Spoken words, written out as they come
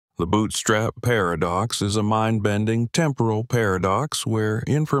The Bootstrap paradox is a mind-bending temporal paradox where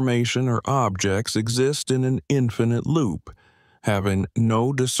information or objects exist in an infinite loop, having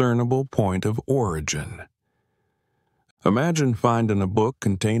no discernible point of origin. Imagine finding a book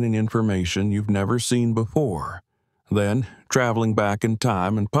containing information you've never seen before, then traveling back in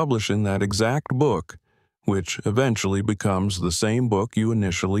time and publishing that exact book, which eventually becomes the same book you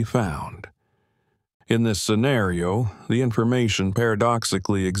initially found. In this scenario, the information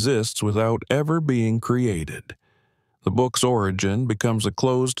paradoxically exists without ever being created. The book's origin becomes a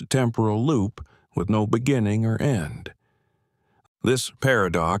closed temporal loop with no beginning or end. This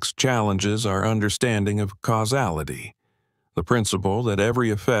paradox challenges our understanding of causality, the principle that every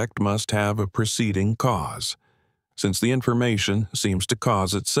effect must have a preceding cause, since the information seems to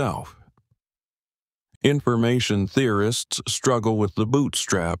cause itself. Information theorists struggle with the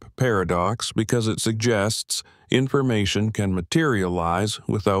bootstrap paradox because it suggests information can materialize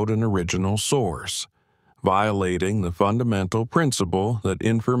without an original source, violating the fundamental principle that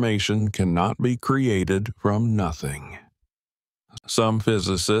information cannot be created from nothing. Some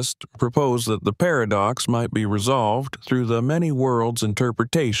physicists propose that the paradox might be resolved through the many worlds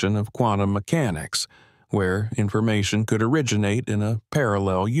interpretation of quantum mechanics, where information could originate in a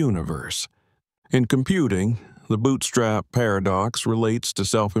parallel universe. In computing, the bootstrap paradox relates to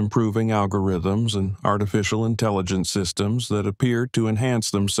self-improving algorithms and artificial intelligence systems that appear to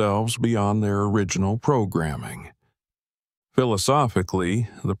enhance themselves beyond their original programming. Philosophically,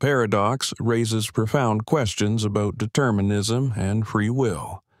 the paradox raises profound questions about determinism and free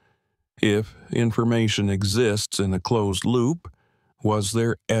will. If information exists in a closed loop, was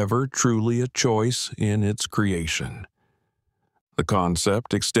there ever truly a choice in its creation? The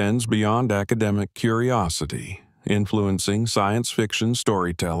concept extends beyond academic curiosity, influencing science fiction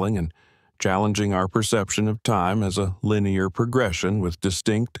storytelling and challenging our perception of time as a linear progression with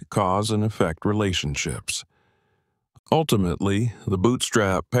distinct cause and effect relationships. Ultimately, the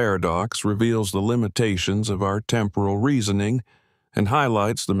bootstrap paradox reveals the limitations of our temporal reasoning and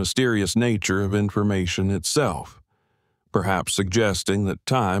highlights the mysterious nature of information itself, perhaps suggesting that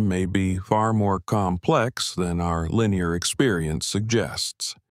time may be far more complex than our linear experience suggests.